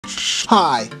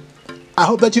Hi, I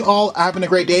hope that you all are having a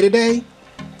great day today.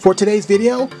 For today's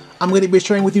video, I'm going to be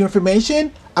sharing with you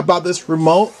information about this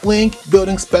remote link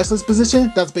building specialist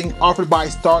position that's being offered by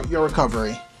Start Your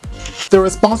Recovery. The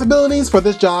responsibilities for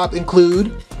this job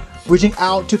include reaching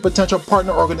out to potential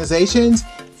partner organizations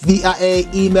via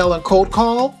email and cold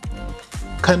call,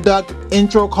 conduct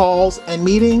intro calls and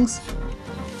meetings,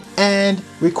 and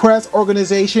request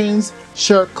organizations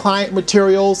share client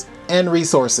materials and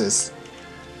resources.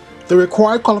 The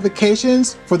required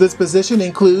qualifications for this position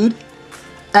include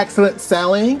excellent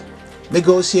selling,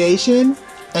 negotiation,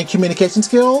 and communication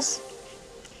skills,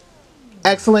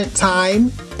 excellent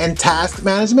time and task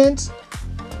management,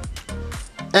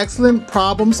 excellent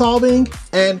problem solving,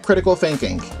 and critical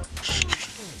thinking.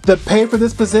 The pay for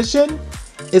this position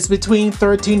is between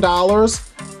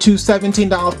 $13 to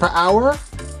 $17 per hour.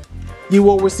 You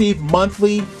will receive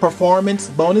monthly performance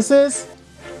bonuses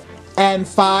and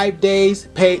 5 days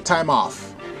paid time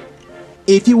off.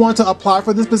 If you want to apply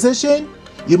for this position,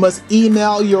 you must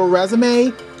email your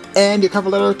resume and your cover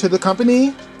letter to the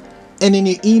company. And in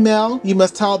your email, you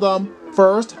must tell them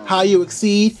first how you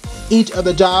exceed each of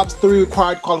the job's 3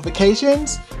 required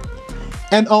qualifications,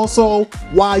 and also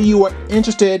why you are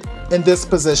interested in this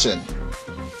position.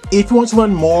 If you want to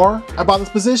learn more about this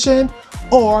position,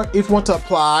 or if you want to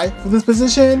apply for this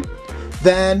position,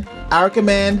 then I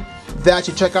recommend that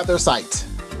you check out their site.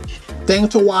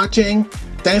 Thanks for watching.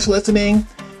 Thanks for listening.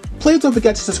 Please don't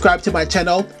forget to subscribe to my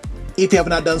channel. If you have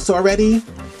not done so already,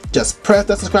 just press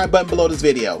that subscribe button below this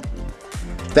video.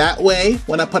 That way,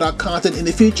 when I put out content in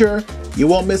the future, you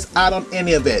won't miss out on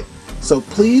any of it. So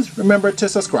please remember to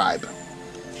subscribe.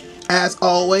 As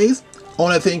always, I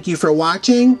want to thank you for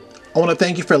watching. I want to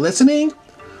thank you for listening.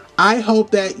 I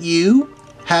hope that you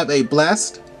have a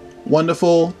blessed,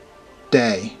 wonderful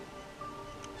day.